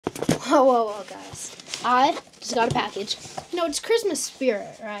Whoa, guys. I just got a package. You know, it's Christmas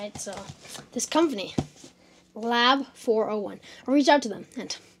spirit, right? So, this company, Lab401, I reached out to them,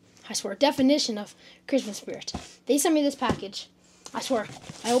 and I swear, definition of Christmas spirit. They sent me this package. I swear,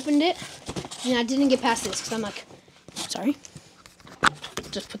 I opened it, and I didn't get past this, because I'm like, sorry.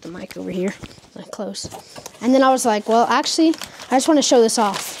 Just put the mic over here, like close. And then I was like, well, actually, I just want to show this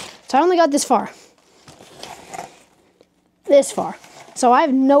off. So I only got this far. This far. So I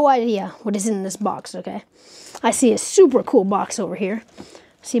have no idea what is in this box, okay? I see a super cool box over here. I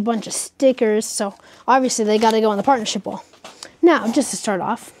see a bunch of stickers, so obviously they got to go on the partnership wall. Now, just to start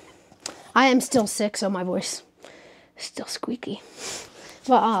off, I am still sick, so my voice is still squeaky.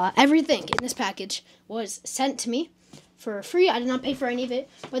 But everything in this package was sent to me for free. I did not pay for any of it,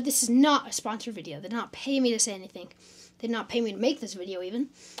 but this is not a sponsored video. They did not pay me to say anything. They did not pay me to make this video even.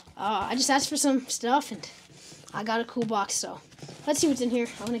 I just asked for some stuff, and I got a cool box, so let's see what's in here.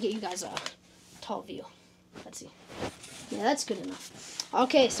 I want to get you guys a tall view. Let's see. Yeah, that's good enough.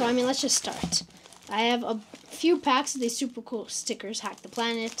 Okay, so, I mean, let's just start. I have a few packs of these super cool stickers. Hack the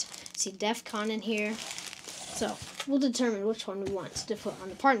Planet. See DEF CON in here. So, we'll determine which one we want to put on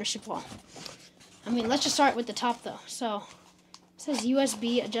the partnership wall. I mean, let's just start with the top, though. So, it says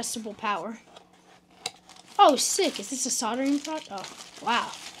USB adjustable power. Oh, sick. Is this a soldering project? Oh,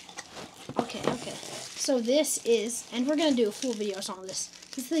 wow. Okay. So this is, and we're going to do a full video on this.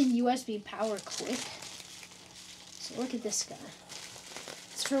 This is the USB power clip. So look at this guy.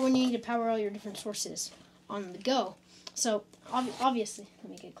 It's for when you need to power all your different sources on the go. So obviously, let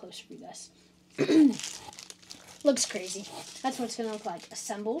me get closer for you guys. Looks crazy. That's what it's going to look like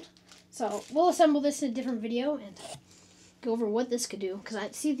assembled. So we'll assemble this in a different video and go over what this could do. Because I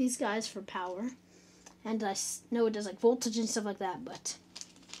see these guys for power. And I know it does like voltage and stuff like that. But,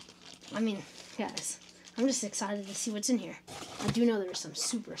 I mean, guys, I'm just excited to see what's in here. I do know there's some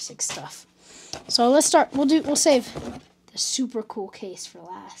super sick stuff. So let's start. We'll save the super cool case for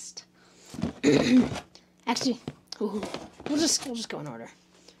last. Actually, we'll just go in order.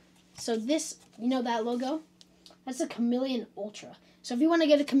 So this, you know that logo? That's a Chameleon Ultra. So if you want to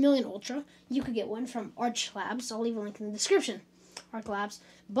get a Chameleon Ultra, you could get one from Arch Labs. I'll leave a link in the description. Arch Labs.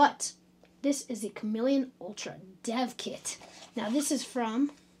 But this is the Chameleon Ultra Dev Kit. Now this is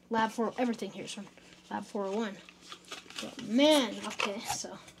from Lab401. Everything here is from Lab401. But man, okay,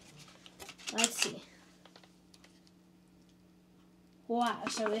 so let's see. Wow,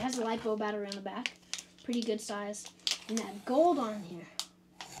 so it has a LiPo battery on the back. Pretty good size. And that gold on here.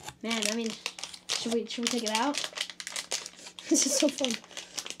 Man, I mean, should we take it out? This is so fun.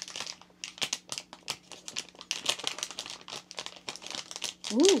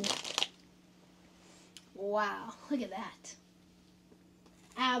 Ooh. Wow, look at that.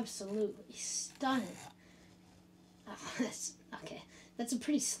 Absolutely stunning. That's a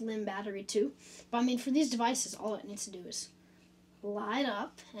pretty slim battery too. But I mean, for these devices, all it needs to do is light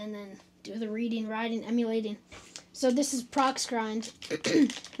up and then do the reading, writing, emulating. So this is Prox Grind,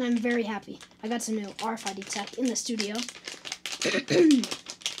 and I'm very happy. I got some new RFID tech in the studio.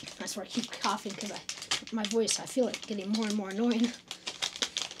 I swear I keep coughing because my voice, I feel like getting more and more annoying.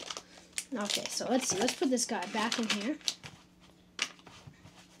 Okay, so let's see. Let's put this guy back in here.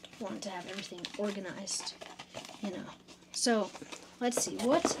 Want to have everything organized, you know. So, let's see.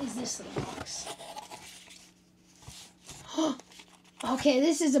 What is this little box? Okay,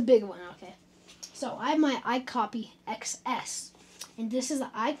 this is a big one. Okay. So, I have my iCopy XS. And this is the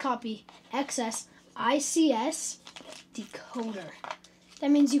iCopy XS ICS decoder.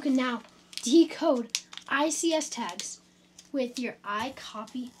 That means you can now decode ICS tags with your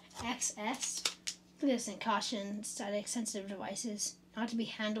iCopy XS. Look at this thing. Caution, static sensitive devices not to be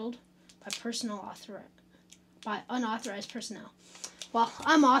handled by unauthorized personnel. Well,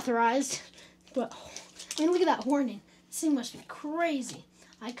 I'm authorized, but I mean, look at that warning. This thing must be crazy.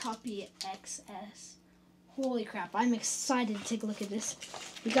 iCopy XS. Holy crap, I'm excited to take a look at this.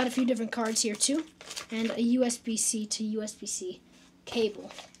 We got a few different cards here too, and a USB-C to USB-C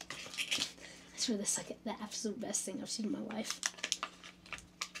cable. I swear this is like the absolute best thing I've seen in my life.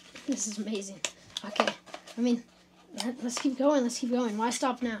 This is amazing. Okay, I mean, let's keep going. Why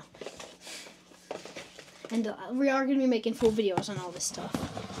stop now? And we are going to be making full videos on all this stuff.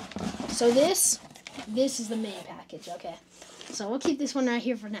 So this is the main package, okay? So we'll keep this one right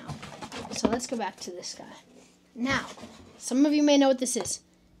here for now. So let's go back to this guy. Now, some of you may know what this is.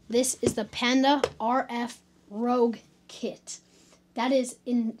 This is the Panda RF Rogue Kit. That is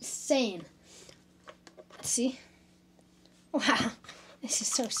insane. Let's see. Wow, this is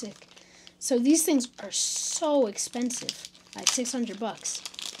so sick. So these things are so expensive, like $600.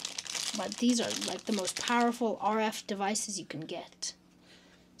 But these are like the most powerful RF devices you can get.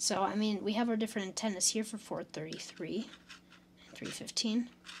 So, I mean, we have our different antennas here for 433 and 315.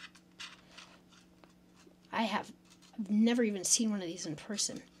 I've never even seen one of these in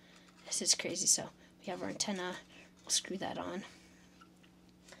person. This is crazy. So, we have our antenna. We'll screw that on.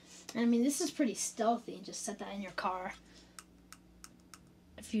 And, I mean, this is pretty stealthy. Just set that in your car.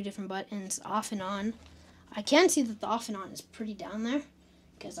 A few different buttons, off and on. I can see that the off and on is pretty down there,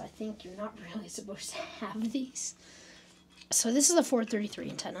 because I think you're not really supposed to have these. So this is a 433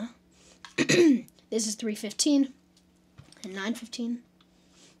 antenna. This is 315 and 915.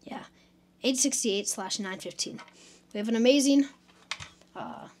 Yeah, 868/915. We have an amazing,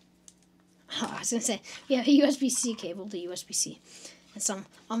 I was going to say, we have a USB-C cable to USB-C. And some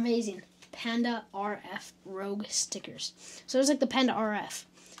amazing Panda RF Rogue stickers. So there's like the Panda RF,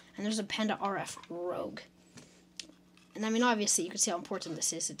 and there's a Panda RF Rogue. And I mean, obviously, you can see how important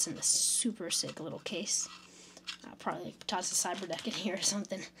this is. It's in this super sick little case. Probably like toss a cyber deck in here or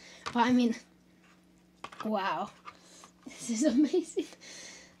something. But I mean, wow. This is amazing.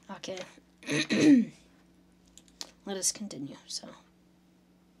 Okay. Let us continue. So,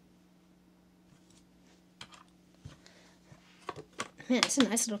 man, it's a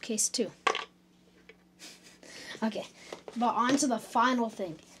nice little case too. Okay, but on to the final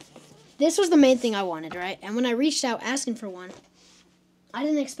thing. This was the main thing I wanted, right? And when I reached out asking for one, I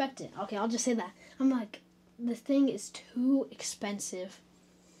didn't expect it. Okay, I'll just say that. I'm like, the thing is too expensive.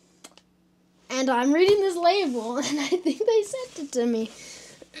 And I'm reading this label, and I think they sent it to me.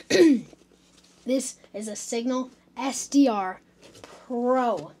 This is a Signal SDR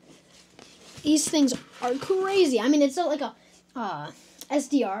Pro. These things are crazy. I mean, it's not like a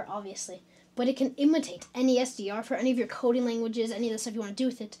SDR, obviously, but it can imitate any SDR for any of your coding languages, any of the stuff you want to do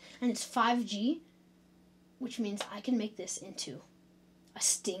with it. And it's 5G, which means I can make this into a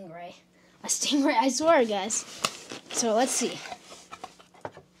Stingray. A Stingray, I swear, guys. So let's see.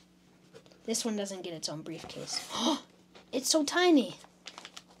 This one doesn't get its own briefcase. Oh, it's so tiny.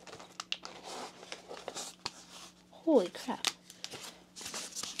 Holy crap.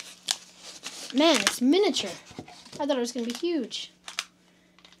 Man, it's miniature. I thought it was going to be huge.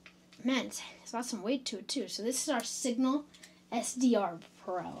 Man, it's got some weight to it too. So this is our Signal SDR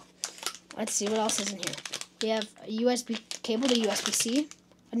Pro. Let's see what else is in here. We have a USB cable to USB-C,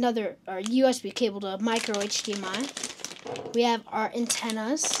 another USB cable to micro HDMI. We have our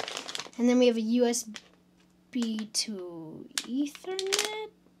antennas, and then we have a USB to Ethernet.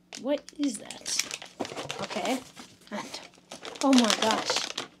 What is that? Okay. And, oh my gosh.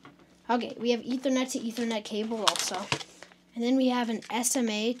 Okay, we have Ethernet to Ethernet cable also. And then we have an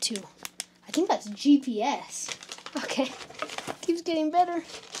SMA to, I think that's GPS. Okay, keeps getting better.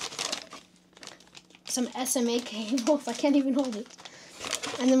 Some SMA cables, I can't even hold it.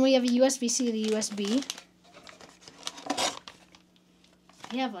 And then we have a USB-C to USB.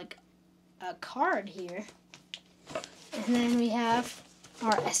 We have like a card here. And then we have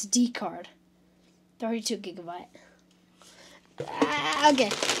our SD card, 32 gigabyte. Okay,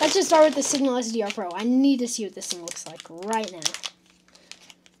 let's just start with the Signal SDR Pro. I need to see what this thing looks like right now.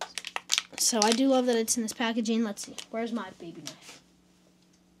 So I do love that it's in this packaging. Let's see. Where's my baby knife?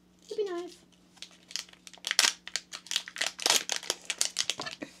 Baby knife.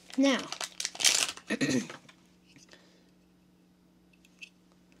 Now,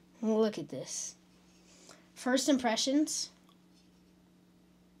 look at this. First impressions.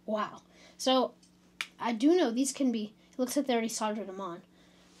 Wow. So I do know these can be, it looks like they already soldered them on,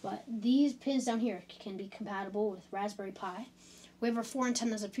 but these pins down here can be compatible with Raspberry Pi. We have our 4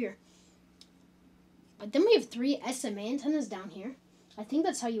 antennas up here. But then we have 3 SMA antennas down here. I think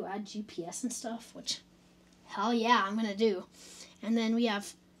that's how you add GPS and stuff, which, hell yeah, I'm going to do. And then we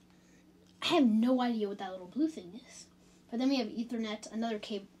have, I have no idea what that little blue thing is. But then we have Ethernet, another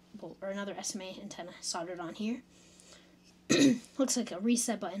cable, or another SMA antenna soldered on here. Looks like a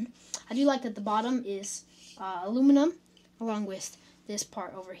reset button. I do like that the bottom is aluminum, along with this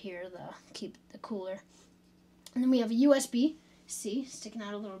part over here, keep the cooler. And then we have a USB-C sticking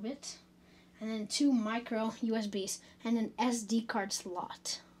out a little bit. And then 2 micro USBs and an SD card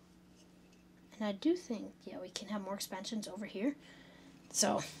slot. And I do think, yeah, we can have more expansions over here.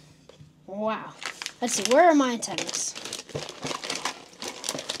 So, wow. Let's see, where are my antennas?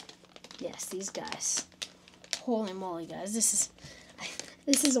 Yes, these guys. Holy moly, guys, this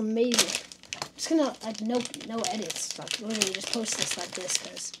is amazing. I'm just gonna, like, no edits. Like, literally just post this like this,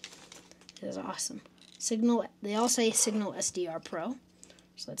 because it is awesome. Signal, they all say Signal SDR Pro.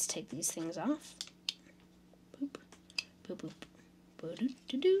 So let's take these things off. Boop, boop, boop,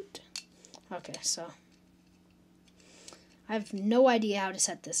 boop-doot-doot-doot. Okay, so I have no idea how to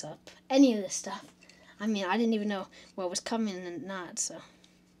set this up. Any of this stuff. I mean, I didn't even know what was coming and not, so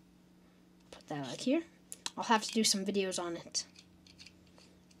that like here. I'll have to do some videos on it.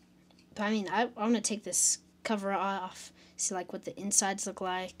 But I mean, I want to take this cover off, see like what the insides look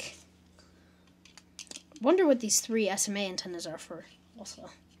like. Wonder what these 3 SMA antennas are for also.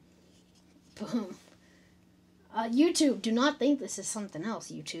 Boom. YouTube, do not think this is something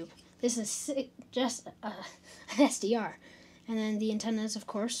else, YouTube. This is just an SDR. And then the antennas, of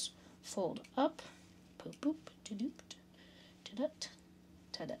course, fold up. Boop, boop, do-doop, da-dut,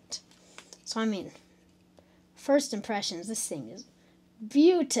 da-dut. So, I mean, first impressions, this thing is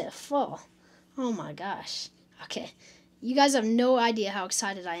beautiful. Oh my gosh. Okay, you guys have no idea how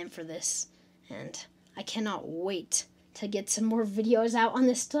excited I am for this. And I cannot wait to get some more videos out on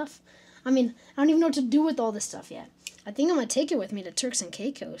this stuff. I mean, I don't even know what to do with all this stuff yet. I think I'm going to take it with me to Turks and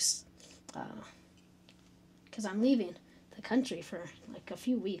Caicos. Because I'm leaving the country for like a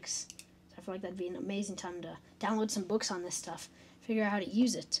few weeks. So I feel like that'd be an amazing time to download some books on this stuff. Figure out how to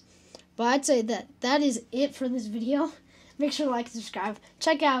use it. But I'd say that is it for this video. Make sure to like and subscribe.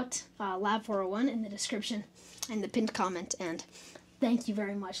 Check out Lab401 in the description and the pinned comment. And thank you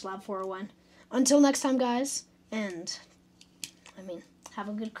very much, Lab401. Until next time, guys. And, I mean, have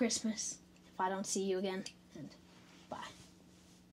a good Christmas if I don't see you again. And